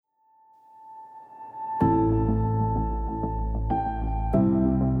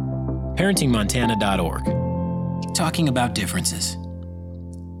ParentingMontana.org. Talking about differences.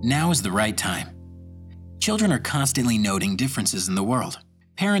 Now is the right time. Children are constantly noting differences in the world.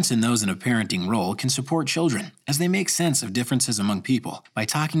 Parents and those in a parenting role can support children as they make sense of differences among people by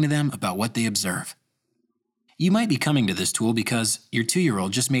talking to them about what they observe. You might be coming to this tool because your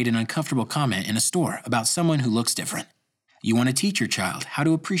 2-year-old just made an uncomfortable comment in a store about someone who looks different. You want to teach your child how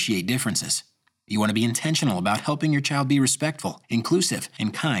to appreciate differences. You want to be intentional about helping your child be respectful, inclusive,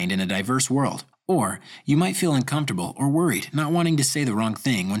 and kind in a diverse world. Or you might feel uncomfortable or worried, not wanting to say the wrong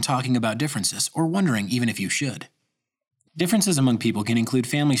thing when talking about differences or wondering even if you should. Differences among people can include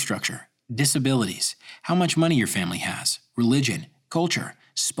family structure, disabilities, how much money your family has, religion, culture,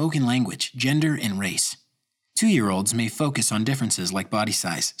 spoken language, gender, and race. 2-year-olds may focus on differences like body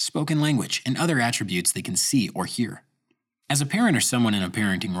size, spoken language, and other attributes they can see or hear. As a parent or someone in a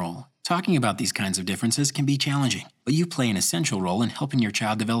parenting role, talking about these kinds of differences can be challenging, but you play an essential role in helping your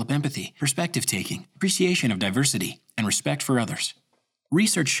child develop empathy, perspective-taking, appreciation of diversity, and respect for others.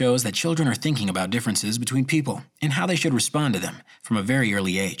 Research shows that children are thinking about differences between people and how they should respond to them from a very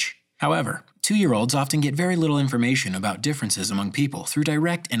early age. However, 2-year-olds often get very little information about differences among people through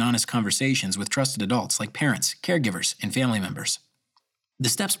direct and honest conversations with trusted adults like parents, caregivers, and family members. The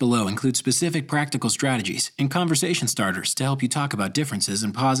steps below include specific practical strategies and conversation starters to help you talk about differences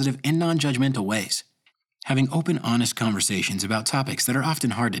in positive and non-judgmental ways. Having open, honest conversations about topics that are often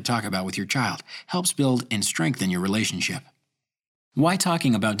hard to talk about with your child helps build and strengthen your relationship. Why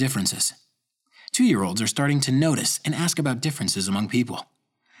talking about differences? 2-year-olds are starting to notice and ask about differences among people.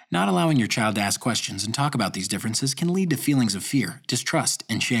 Not allowing your child to ask questions and talk about these differences can lead to feelings of fear, distrust,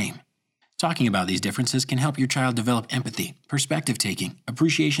 and shame. Talking about these differences can help your child develop empathy, perspective-taking,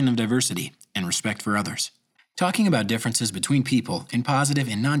 appreciation of diversity, and respect for others. Talking about differences between people in positive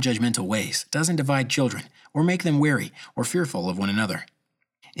and non-judgmental ways doesn't divide children or make them wary or fearful of one another.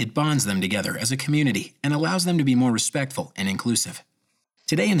 It bonds them together as a community and allows them to be more respectful and inclusive.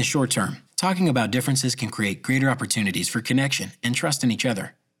 Today in the short term, talking about differences can create greater opportunities for connection and trust in each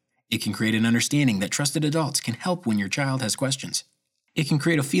other. It can create an understanding that trusted adults can help when your child has questions. It can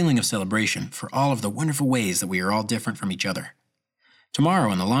create a feeling of celebration for all of the wonderful ways that we are all different from each other.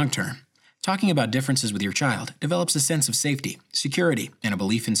 Tomorrow, in the long term, talking about differences with your child develops a sense of safety, security, and a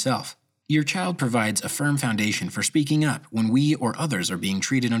belief in self. Your child provides a firm foundation for speaking up when we or others are being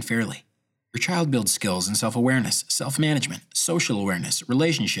treated unfairly. Your child builds skills in self-awareness, self-management, social awareness,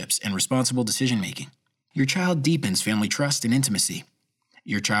 relationships, and responsible decision-making. Your child deepens family trust and intimacy.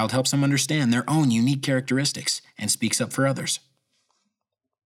 Your child helps them understand their own unique characteristics and speaks up for others.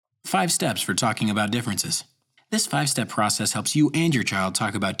 5 steps for talking about differences. This 5-step process helps you and your child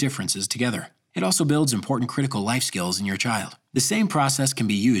talk about differences together. It also builds important critical life skills in your child. The same process can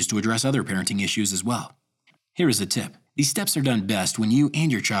be used to address other parenting issues as well. Here is a tip. These steps are done best when you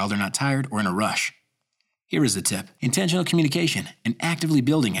and your child are not tired or in a rush. Here is a tip. Intentional communication and actively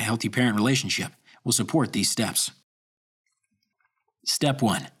building a healthy parent relationship will support these steps. Step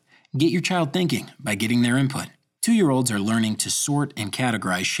 1. Get your child thinking by getting their input. 2-year-olds are learning to sort and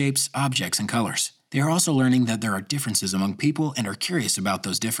categorize shapes, objects, and colors. They are also learning that there are differences among people and are curious about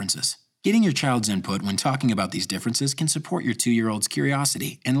those differences. Getting your child's input when talking about these differences can support your 2-year-old's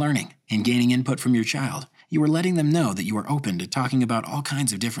curiosity and learning. In gaining input from your child, you are letting them know that you are open to talking about all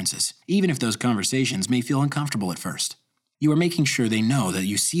kinds of differences, even if those conversations may feel uncomfortable at first. You are making sure they know that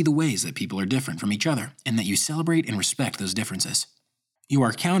you see the ways that people are different from each other and that you celebrate and respect those differences. You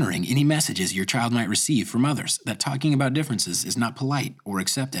are countering any messages your child might receive from others that talking about differences is not polite or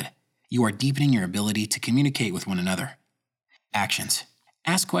accepted. You are deepening your ability to communicate with one another. Actions.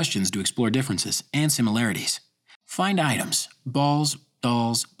 Ask questions to explore differences and similarities. Find items, balls,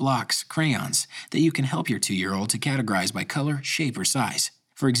 dolls, blocks, crayons, that you can help your 2-year-old to categorize by color, shape, or size.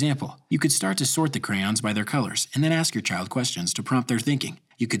 For example, you could start to sort the crayons by their colors and then ask your child questions to prompt their thinking.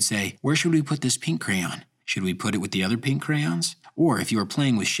 You could say, "Where should we put this pink crayon? Should we put it with the other pink crayons?" Or if you are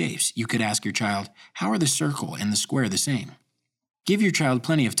playing with shapes, you could ask your child, "How are the circle and the square the same?" Give your child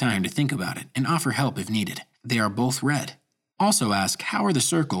plenty of time to think about it and offer help if needed. They are both red. Also ask, "How are the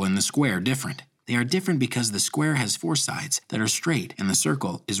circle and the square different?" They are different because the square has 4 sides that are straight and the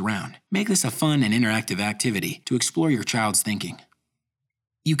circle is round. Make this a fun and interactive activity to explore your child's thinking.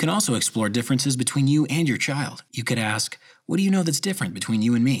 You can also explore differences between you and your child. You could ask, "What do you know that's different between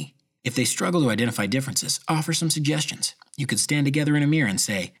you and me?" If they struggle to identify differences, offer some suggestions. You could stand together in a mirror and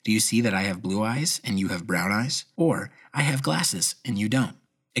say, "Do you see that I have blue eyes and you have brown eyes?" Or, "I have glasses and you don't."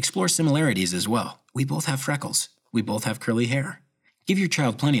 Explore similarities as well. We both have freckles. We both have curly hair. Give your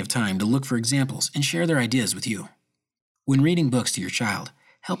child plenty of time to look for examples and share their ideas with you. When reading books to your child,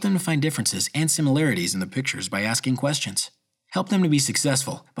 help them to find differences and similarities in the pictures by asking questions. Help them to be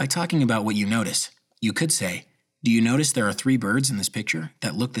successful by talking about what you notice. You could say, "Do you notice there are 3 birds in this picture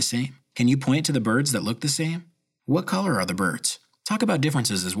that look the same? Can you point to the birds that look the same? What color are the birds?" Talk about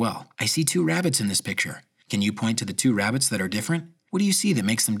differences as well. "I see 2 rabbits in this picture. Can you point to the 2 rabbits that are different? What do you see that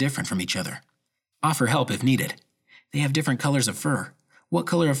makes them different from each other?" Offer help if needed. "They have different colors of fur. What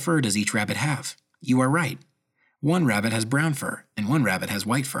color of fur does each rabbit have?" "You are right. One rabbit has brown fur and one rabbit has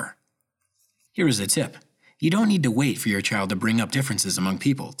white fur." Here is a tip. You don't need to wait for your child to bring up differences among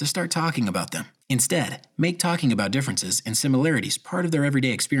people to start talking about them. Instead, make talking about differences and similarities part of their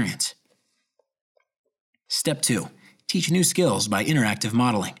everyday experience. Step 2. Teach new skills by interactive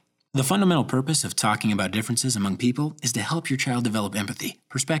modeling. The fundamental purpose of talking about differences among people is to help your child develop empathy,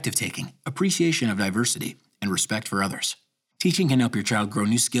 perspective-taking, appreciation of diversity, and respect for others. Teaching can help your child grow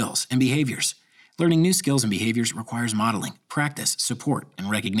new skills and behaviors. Learning new skills and behaviors requires modeling, practice, support,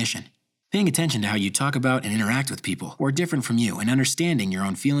 and recognition. Paying attention to how you talk about and interact with people who are different from you and understanding your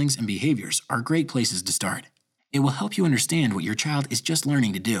own feelings and behaviors are great places to start. It will help you understand what your child is just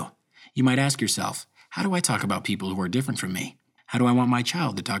learning to do. You might ask yourself, how do I talk about people who are different from me? How do I want my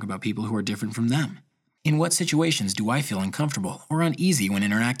child to talk about people who are different from them? In what situations do I feel uncomfortable or uneasy when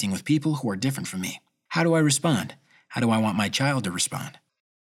interacting with people who are different from me? How do I respond? How do I want my child to respond?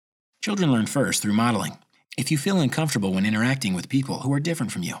 Children learn first through modeling. If you feel uncomfortable when interacting with people who are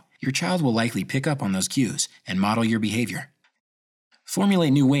different from you, your child will likely pick up on those cues and model your behavior.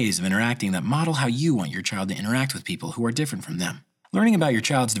 Formulate new ways of interacting that model how you want your child to interact with people who are different from them. Learning about your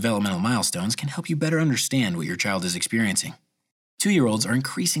child's developmental milestones can help you better understand what your child is experiencing. 2-year-olds are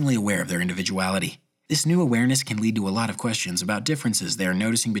increasingly aware of their individuality. This new awareness can lead to a lot of questions about differences they are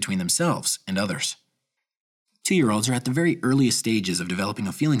noticing between themselves and others. 2-year-olds are at the very earliest stages of developing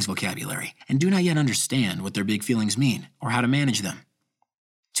a feelings vocabulary and do not yet understand what their big feelings mean or how to manage them.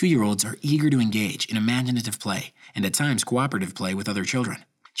 2-year-olds are eager to engage in imaginative play and at times cooperative play with other children.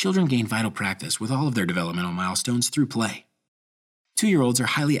 Children gain vital practice with all of their developmental milestones through play. 2-year-olds are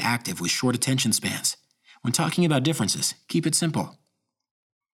highly active with short attention spans. When talking about differences, keep it simple.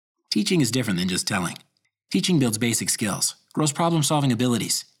 Teaching is different than just telling. Teaching builds basic skills, grows problem-solving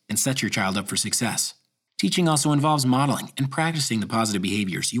abilities, and sets your child up for success. Teaching also involves modeling and practicing the positive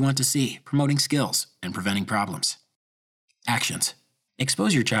behaviors you want to see, promoting skills, and preventing problems. Actions.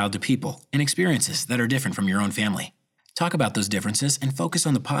 Expose your child to people and experiences that are different from your own family. Talk about those differences and focus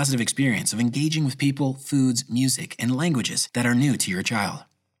on the positive experience of engaging with people, foods, music, and languages that are new to your child.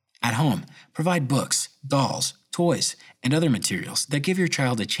 At home, provide books, dolls, toys, and other materials that give your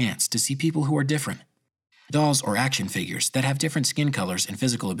child a chance to see people who are different. Dolls or action figures that have different skin colors and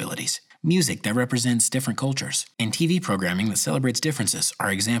physical abilities, music that represents different cultures, and TV programming that celebrates differences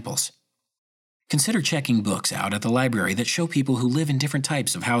are examples. Consider checking books out at the library that show people who live in different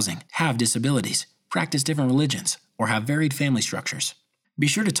types of housing, have disabilities, practice different religions, or have varied family structures. Be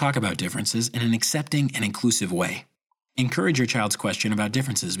sure to talk about differences in an accepting and inclusive way. Encourage your child's question about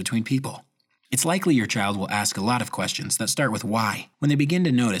differences between people. It's likely your child will ask a lot of questions that start with why when they begin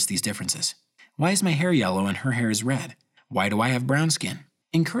to notice these differences. Why is my hair yellow and her hair is red? Why do I have brown skin?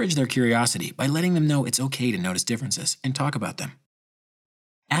 Encourage their curiosity by letting them know it's okay to notice differences and talk about them.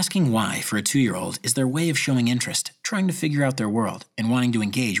 Asking why for a 2-year-old is their way of showing interest, trying to figure out their world, and wanting to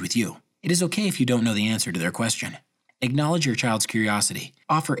engage with you. It is okay if you don't know the answer to their question. Acknowledge your child's curiosity,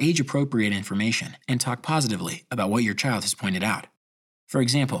 offer age-appropriate information, and talk positively about what your child has pointed out. For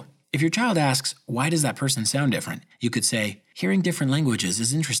example, if your child asks, "Why does that person sound different?" you could say, "Hearing different languages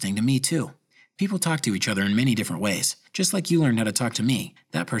is interesting to me too. People talk to each other in many different ways. Just like you learned how to talk to me,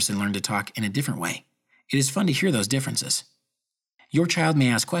 that person learned to talk in a different way. It is fun to hear those differences." Your child may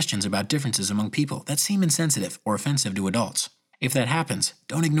ask questions about differences among people that seem insensitive or offensive to adults. If that happens,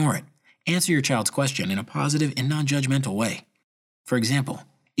 don't ignore it. Answer your child's question in a positive and non-judgmental way. For example,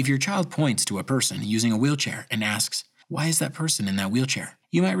 if your child points to a person using a wheelchair and asks, "Why is that person in that wheelchair?"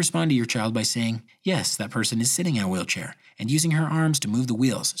 you might respond to your child by saying, "Yes, that person is sitting in a wheelchair and using her arms to move the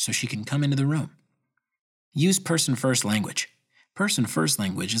wheels so she can come into the room." Use person-first language. Person-first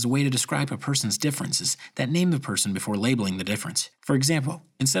language is a way to describe a person's differences that name the person before labeling the difference. For example,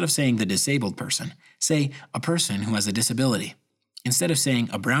 instead of saying the disabled person, say a person who has a disability. Instead of saying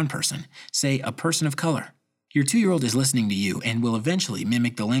a brown person, say a person of color. Your 2-year-old is listening to you and will eventually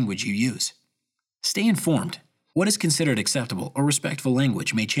mimic the language you use. Stay informed. What is considered acceptable or respectful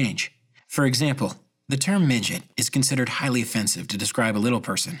language may change. For example, the term midget is considered highly offensive to describe a little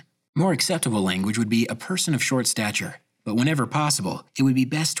person. More acceptable language would be a person of short stature, but whenever possible, it would be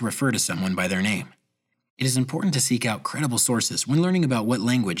best to refer to someone by their name. It is important to seek out credible sources when learning about what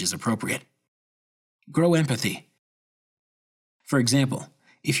language is appropriate. Grow empathy. For example,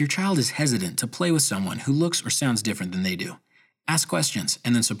 if your child is hesitant to play with someone who looks or sounds different than they do, Ask questions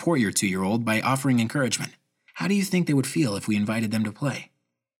and then support your 2-year-old by offering encouragement. How do you think they would feel if we invited them to play?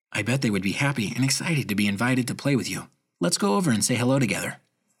 I bet they would be happy and excited to be invited to play with you. Let's go over and say hello together.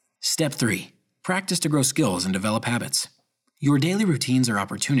 Step 3. Practice to grow skills and develop habits. Your daily routines are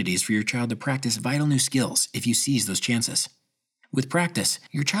opportunities for your child to practice vital new skills if you seize those chances. With practice,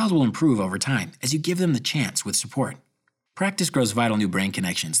 your child will improve over time as you give them the chance with support. Practice grows vital new brain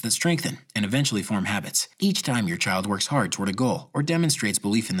connections that strengthen and eventually form habits each time your child works hard toward a goal or demonstrates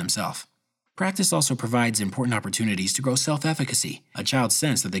belief in themselves. Practice also provides important opportunities to grow self-efficacy, a child's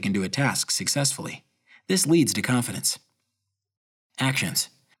sense that they can do a task successfully. This leads to confidence. Actions.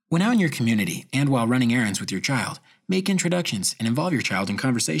 When out in your community and while running errands with your child, make introductions and involve your child in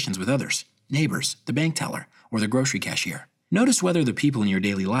conversations with others, neighbors, the bank teller, or the grocery cashier. Notice whether the people in your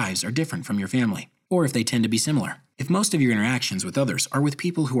daily lives are different from your family, or if they tend to be similar. If most of your interactions with others are with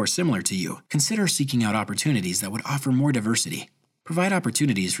people who are similar to you, consider seeking out opportunities that would offer more diversity. Provide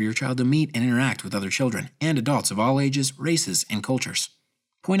opportunities for your child to meet and interact with other children and adults of all ages, races, and cultures.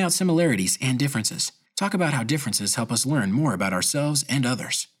 Point out similarities and differences. Talk about how differences help us learn more about ourselves and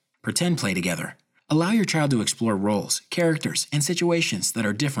others. Pretend play together. Allow your child to explore roles, characters, and situations that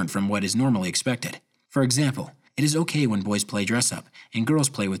are different from what is normally expected. For example, it is okay when boys play dress-up and girls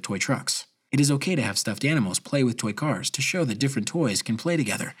play with toy trucks. It is okay to have stuffed animals play with toy cars to show that different toys can play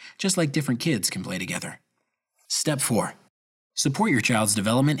together, just like different kids can play together. Step 4. Support your child's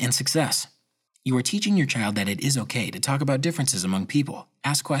development and success. You are teaching your child that it is okay to talk about differences among people,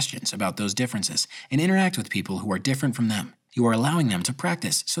 ask questions about those differences, and interact with people who are different from them. You are allowing them to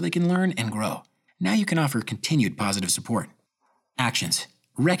practice so they can learn and grow. Now you can offer continued positive support. Actions.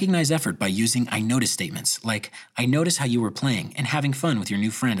 Recognize effort by using I notice statements like, I notice how you were playing and having fun with your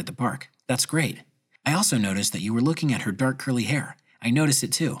new friend at the park. That's great. I also noticed that you were looking at her dark curly hair. I noticed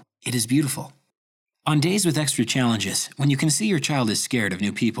it too. It is beautiful. On days with extra challenges, when you can see your child is scared of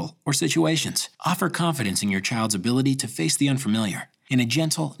new people or situations, offer confidence in your child's ability to face the unfamiliar. In a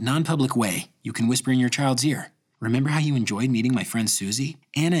gentle, non-public way, you can whisper in your child's ear, remember how you enjoyed meeting my friend Susie?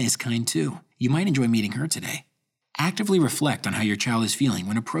 Anna is kind too. You might enjoy meeting her today. Actively reflect on how your child is feeling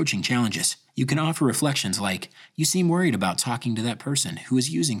when approaching challenges. You can offer reflections like, you seem worried about talking to that person who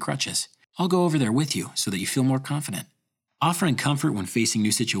is using crutches. I'll go over there with you so that you feel more confident. Offering comfort when facing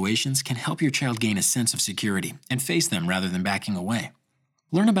new situations can help your child gain a sense of security and face them rather than backing away.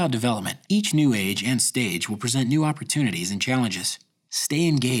 Learn about development. Each new age and stage will present new opportunities and challenges. Stay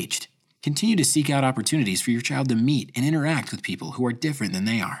engaged. Continue to seek out opportunities for your child to meet and interact with people who are different than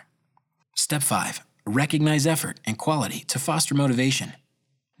they are. Step 5. Recognize effort and quality to foster motivation.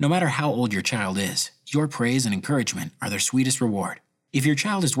 No matter how old your child is, your praise and encouragement are their sweetest reward. If your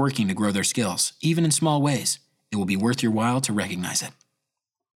child is working to grow their skills, even in small ways, it will be worth your while to recognize it.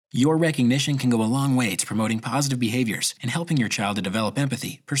 Your recognition can go a long way to promoting positive behaviors and helping your child to develop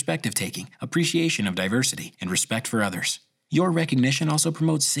empathy, perspective-taking, appreciation of diversity, and respect for others. Your recognition also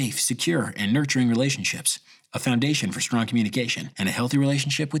promotes safe, secure, and nurturing relationships, a foundation for strong communication, and a healthy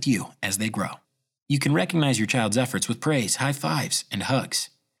relationship with you as they grow. You can recognize your child's efforts with praise, high fives, and hugs.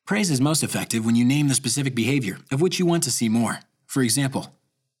 Praise is most effective when you name the specific behavior of which you want to see more. For example,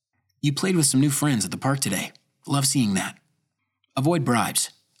 you played with some new friends at the park today. Love seeing that. Avoid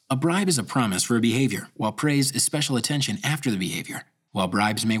bribes. A bribe is a promise for a behavior, while praise is special attention after the behavior. While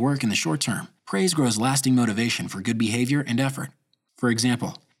bribes may work in the short term, praise grows lasting motivation for good behavior and effort. For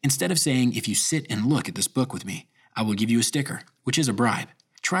example, instead of saying, if you sit and look at this book with me, I will give you a sticker, which is a bribe.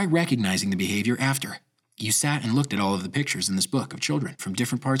 Try recognizing the behavior after. You sat and looked at all of the pictures in this book of children from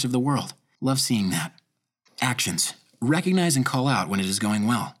different parts of the world. Love seeing that. Actions. Recognize and call out when it is going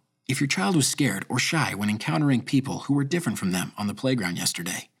well. If your child was scared or shy when encountering people who were different from them on the playground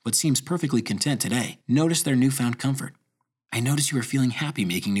yesterday, but seems perfectly content today, notice their newfound comfort. I notice you are feeling happy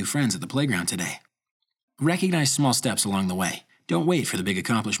making new friends at the playground today. Recognize small steps along the way. Don't wait for the big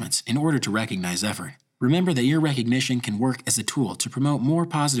accomplishments in order to recognize effort. Remember that your recognition can work as a tool to promote more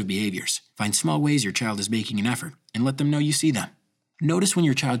positive behaviors. Find small ways your child is making an effort and let them know you see them. Notice when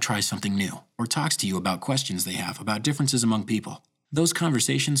your child tries something new or talks to you about questions they have about differences among people. Those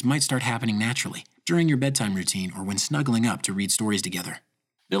conversations might start happening naturally during your bedtime routine or when snuggling up to read stories together.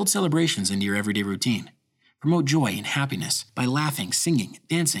 Build celebrations into your everyday routine. Promote joy and happiness by laughing, singing,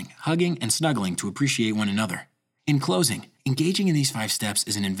 dancing, hugging, and snuggling to appreciate one another. In closing, engaging in these 5 steps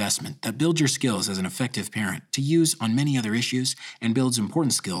is an investment that builds your skills as an effective parent to use on many other issues and builds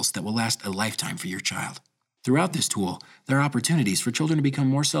important skills that will last a lifetime for your child. Throughout this tool, there are opportunities for children to become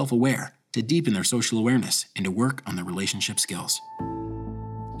more self-aware, to deepen their social awareness, and to work on their relationship skills.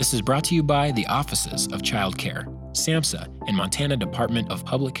 This is brought to you by the Offices of Child Care, SAMHSA, and Montana Department of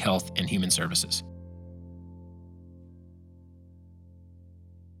Public Health and Human Services.